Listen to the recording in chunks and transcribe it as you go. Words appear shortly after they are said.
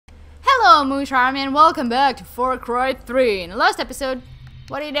Hello, MOOSH Army, and welcome back to Far Cry 3. In the last episode,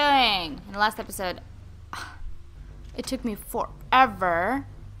 what are you doing? In the last episode, it took me forever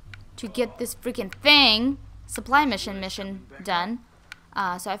to get this freaking thing, supply mission done.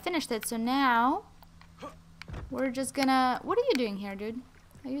 So I finished it, so now we're just gonna... What are you doing here, dude?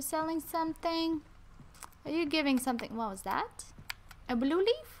 Are you selling something? Are you giving something? What was that? A blue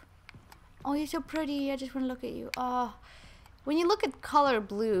leaf? Oh, you're so pretty. I just want to look at you. Oh, when you look at color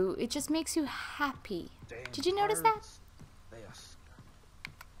blue, it just makes you happy. Did you notice that?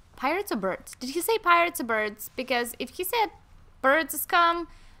 Pirates or birds? Did he say pirates or birds? Because if he said birds is come,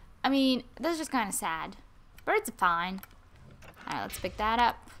 I mean, that's just kind of sad. Birds are fine. Alright, let's pick that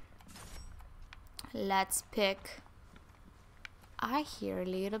up. Let's pick... I hear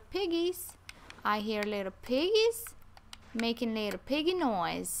little piggies. I hear little piggies making little piggy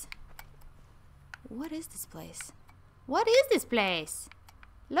noise. What is this place? What is this place?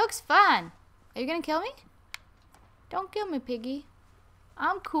 Looks fun. Are you gonna kill me? Don't kill me, piggy.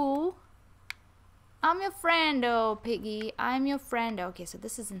 I'm cool. I'm your friend, oh piggy. I'm your friend. Okay, so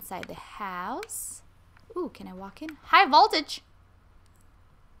this is inside the house. Ooh, can I walk in? High voltage.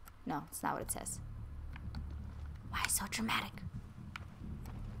 No, it's not what it says. Why so dramatic?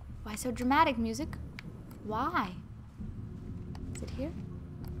 Why so dramatic, music? Why? Is it here?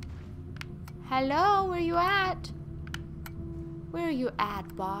 Hello, where you at? Where are you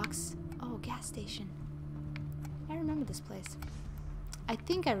at, box? Oh, gas station. I remember this place. I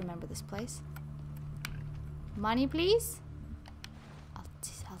think I remember this place. Money, please? I'll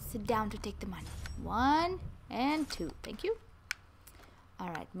sit down to take the money. 1 and 2. Thank you.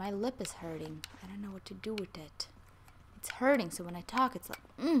 Alright, my lip is hurting. I don't know what to do with it. It's hurting, so when I talk, it's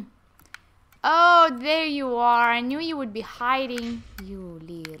like, Oh, there you are. I knew you would be hiding, you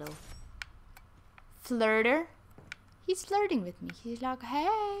little flirter. He's flirting with me. He's like,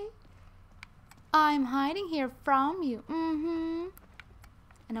 hey, I'm hiding here from you.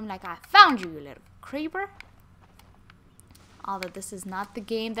 And I'm like, I found you, you little creeper. Although this is not the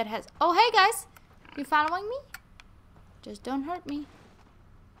game that has... Oh, hey, guys. You following me? Just don't hurt me.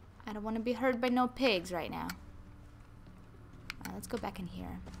 I don't want to be hurt by no pigs right now. Let's go back in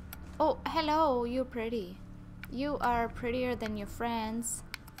here. Oh, hello. You're pretty. You are prettier than your friends.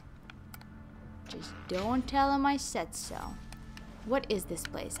 Just don't tell him I said so. What is this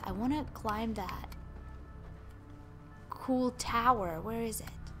place? I want to climb that cool tower. Where is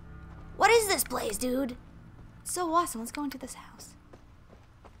it? What is this place, dude? It's so awesome. Let's go into this house.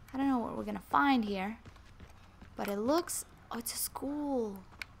 I don't know what we're going to find here. But it looks... Oh, it's a school.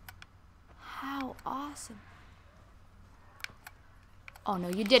 How awesome. Oh, no,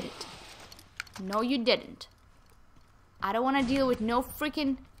 you didn't. No, you didn't. I don't want to deal with no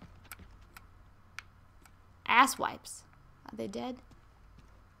freaking... ass wipes. Are they dead?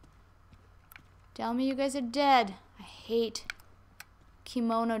 Tell me you guys are dead. I hate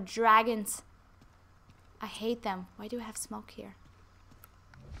kimono dragons. I hate them. Why do I have smoke here?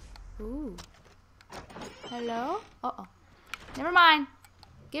 Ooh. Hello? Uh-oh. Never mind.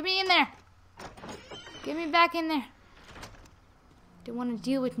 Get me in there. Get me back in there. Don't want to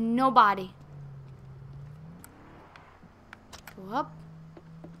deal with nobody. Go up.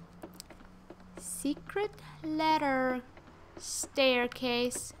 Secret letter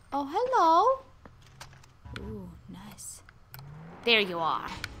staircase. Oh, hello. Ooh, nice. There you are.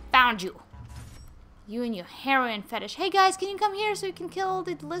 Found you. You and your heroin fetish. Hey, guys, can you come here so you can kill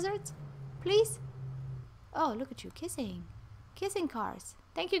the lizards? Please? Oh, look at you kissing. Kissing cars.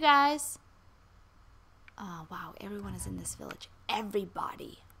 Thank you, guys. Oh, wow. Everyone is in this village.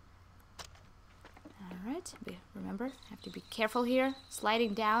 Everybody. Alright, remember, have to be careful here.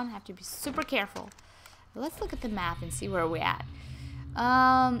 Sliding down, have to be super careful. Let's look at the map and see where we're at.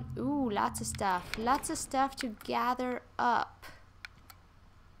 Ooh, lots of stuff. Lots of stuff to gather up.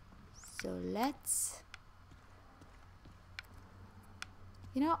 So let's...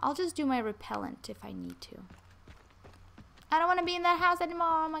 You know, I'll just do my repellent if I need to. I don't want to be in that house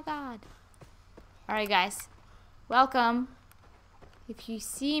anymore, oh my god. Alright, guys. Welcome. If you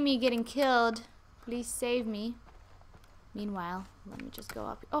see me getting killed... Please save me. Meanwhile, let me just go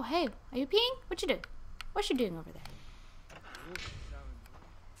up. Oh, hey, are you peeing? What you doing? What's you doing over there?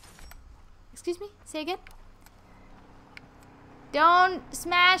 Excuse me? Say again? Don't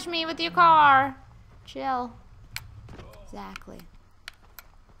smash me with your car. Chill. Exactly.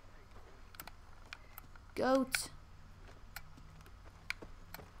 Goat.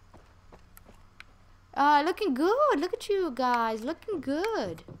 Looking good. Look at you guys. Looking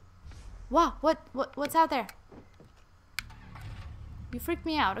good. Wow, what's out there? You freaked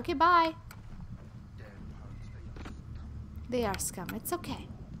me out. Okay, bye. They are scum. It's okay.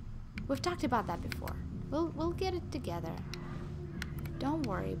 We've talked about that before. We'll get it together. Don't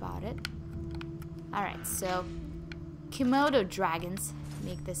worry about it. Alright, so Komodo dragons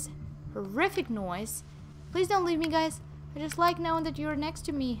make this horrific noise. Please don't leave me, guys. I just like knowing that you're next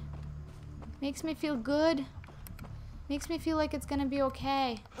to me. Makes me feel good. Makes me feel like it's gonna be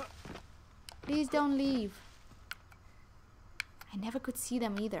okay. Please don't leave. I never could see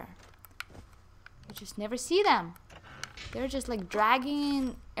them either. You just never see them. They're just like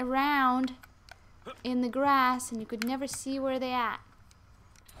dragging around in the grass and you could never see where they at.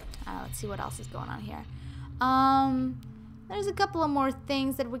 Let's see what else is going on here. There's a couple of more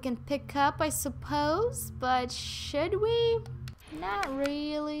things that we can pick up, I suppose, but should we? Not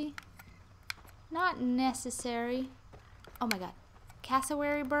really. Not necessary. Oh my god.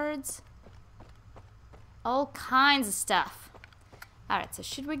 Cassowary birds. All kinds of stuff. Alright, so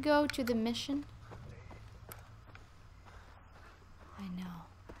should we go to the mission? I know.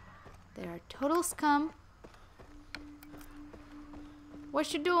 They are total scum.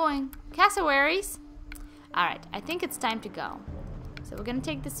 What you doing? Cassowaries? Alright, I think it's time to go. So we're gonna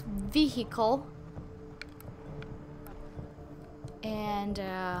take this vehicle and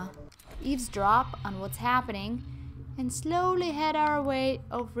eavesdrop on what's happening and slowly head our way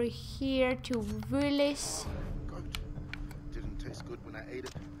over here to Willis. Didn't taste good when I ate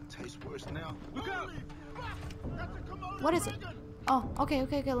it. Tastes worse now. Look out! What is it? Oh, okay,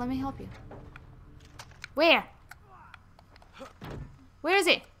 let me help you. Where? Where is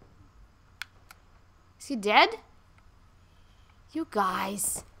he? Is he dead? You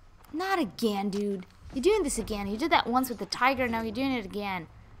guys. Not again, dude. You're doing this again. You did that once with the tiger, now you're doing it again.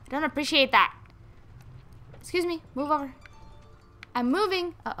 I don't appreciate that. Excuse me, move over. I'm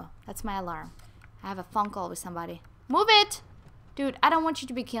moving. Uh-oh, that's my alarm. I have a phone call with somebody. Move it! Dude, I don't want you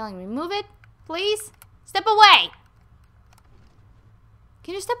to be killing me. Move it, please. Step away!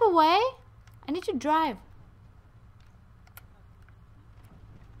 Can you step away? I need to drive.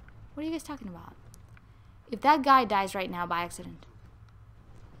 What are you guys talking about? If that guy dies right now by accident.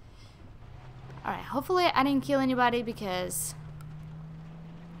 Alright, hopefully I didn't kill anybody because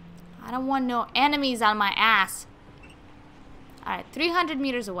I don't want no enemies on my ass. Alright, 300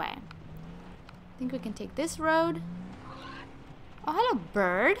 meters away. I think we can take this road. Oh, hello,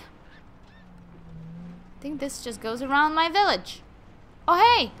 bird. I think this just goes around my village. Oh,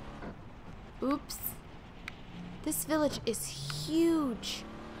 hey! Oops. This village is huge.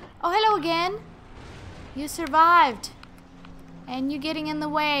 Oh, hello again. You survived. And you getting in the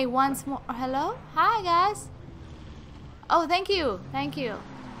way once more. Oh, hello? Hi, guys. Oh, thank you. Thank you.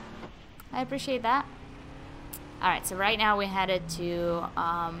 I appreciate that. Alright, so right now we're headed to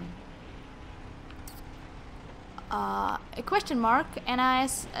a question mark. And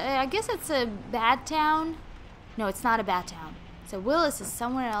I guess it's a bad town. No, it's not a bad town. So Willis is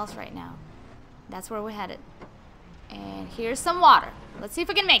somewhere else right now. That's where we're headed. And here's some water. Let's see if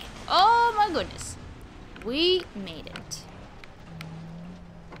we can make it. Oh my goodness. We made it.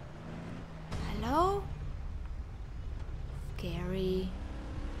 Hello? Scary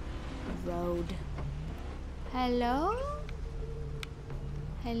road. Hello?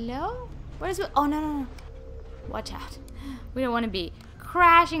 Hello? Where's we? Oh, no. Watch out. We don't want to be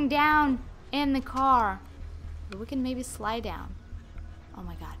crashing down in the car. But we can maybe slide down. Oh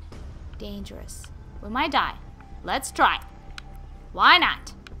my god. Dangerous. We might die. Let's try. Why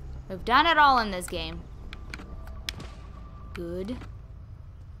not? We've done it all in this game. Good.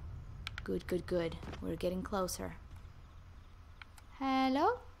 Good. We're getting closer.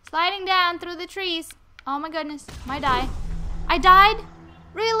 Hello? Sliding down through the trees. Oh my goodness. Might die. I died?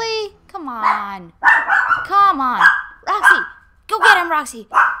 Really? Come on. Come on. Roxy! Go get him, Roxy!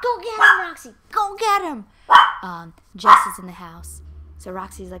 Go get him, Roxy! Go get him! Jess is in the house. So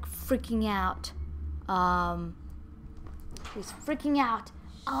Roxy's like freaking out. She's freaking out.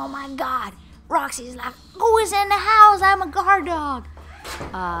 Oh my god. Roxy's like, who is in the house? I'm a guard dog.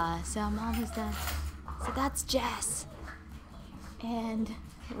 So I'm almost done. So that's Jess. And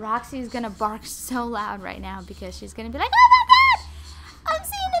Roxy's gonna bark so loud right now because she's gonna be like, oh my god! I'm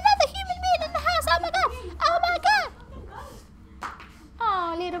seeing another human being in the house. Oh my god! Oh my god!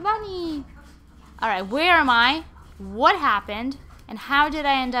 Oh, little bunny. Alright, where am I? What happened? And how did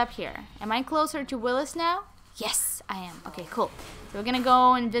I end up here? Am I closer to Willis now? Yes, I am. Okay, cool. So we're gonna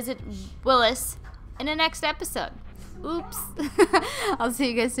go and visit Willis in the next episode. Oops. I'll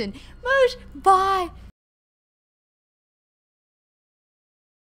see you guys soon. Moosh, bye.